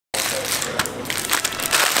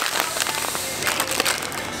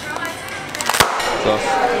Sauce.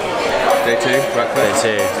 Day 2, breakfast.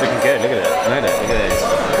 Day 2. It's looking good, look at it. Look at this.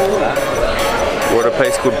 We're at a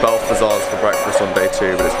place called Balthazar's for breakfast on day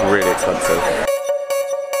 2, but it's really expensive.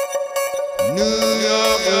 New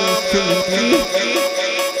York.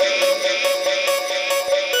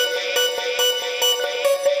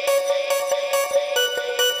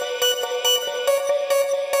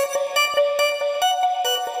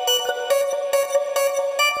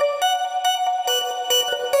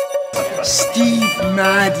 Steve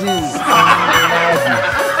Madden.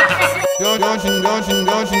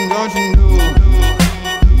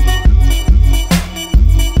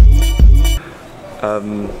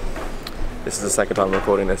 This is the second time I'm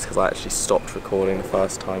recording this because I actually stopped recording the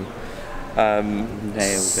first time. Nailed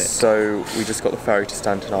it. So we just got the ferry to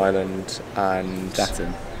Staten Island and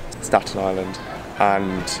Staten Island,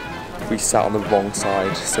 and we sat on the wrong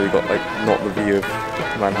side, so we got like not the view of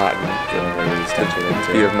Manhattan,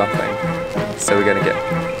 the view of nothing. So we're gonna get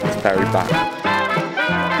this ferry back.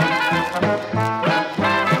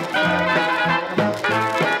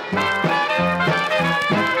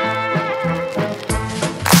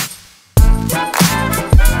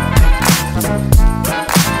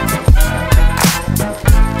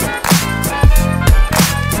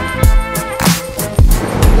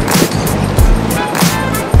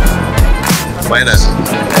 Wait a minute.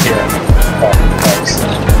 Yeah. Oh, thanks.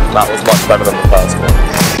 That was much better than the first one.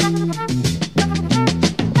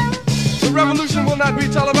 The revolution will not be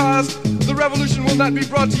televised. The revolution will not be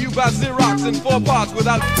brought to you by Xerox in 4 parts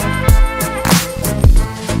without...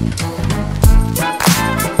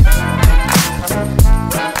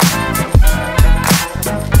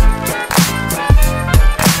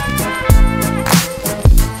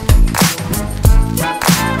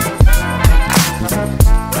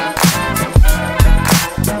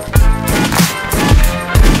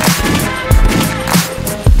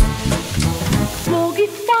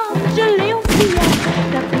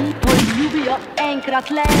 I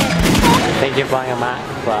think you're buying a Mac,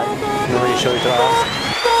 but I'm not really sure to ask.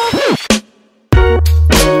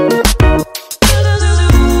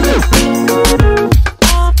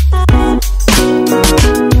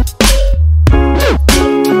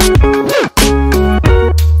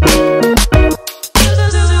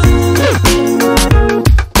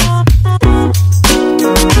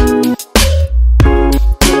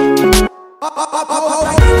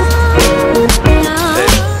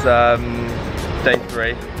 Day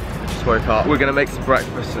 3, just woke up. We're gonna make some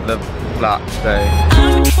breakfast at the flat today.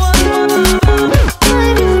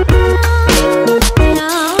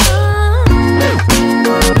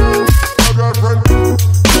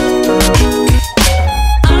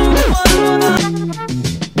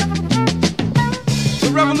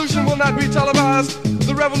 The revolution will not be televised.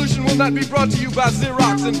 The revolution will not be brought to you by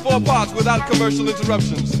Xerox in 4 parts without commercial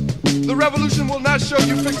interruptions. The revolution will not show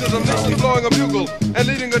you pictures of Nixon blowing a bugle and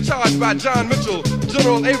leading a charge by John Mitchell,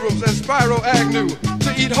 General Abrams, and Spyro Agnew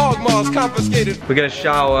to eat hog maws confiscated. We're gonna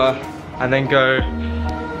shower and then go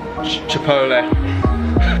Chipotle.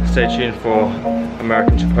 Stay tuned for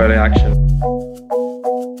American Chipotle action.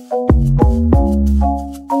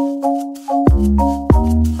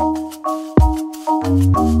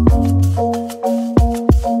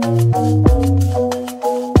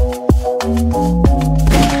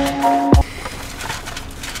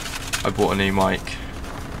 I bought a new mic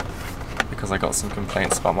because I got some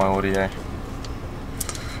complaints about my audio.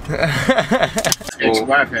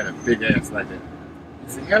 Ex-wife had a big ass like that. I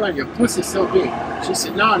said, Helen, your pussy's so big. She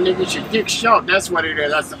said, no, nigga, your dick's short. That's what it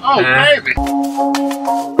is. I said, oh, baby.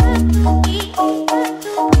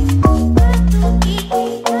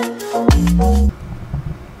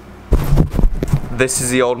 This is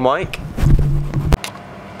the old mic,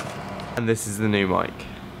 and this is the new mic.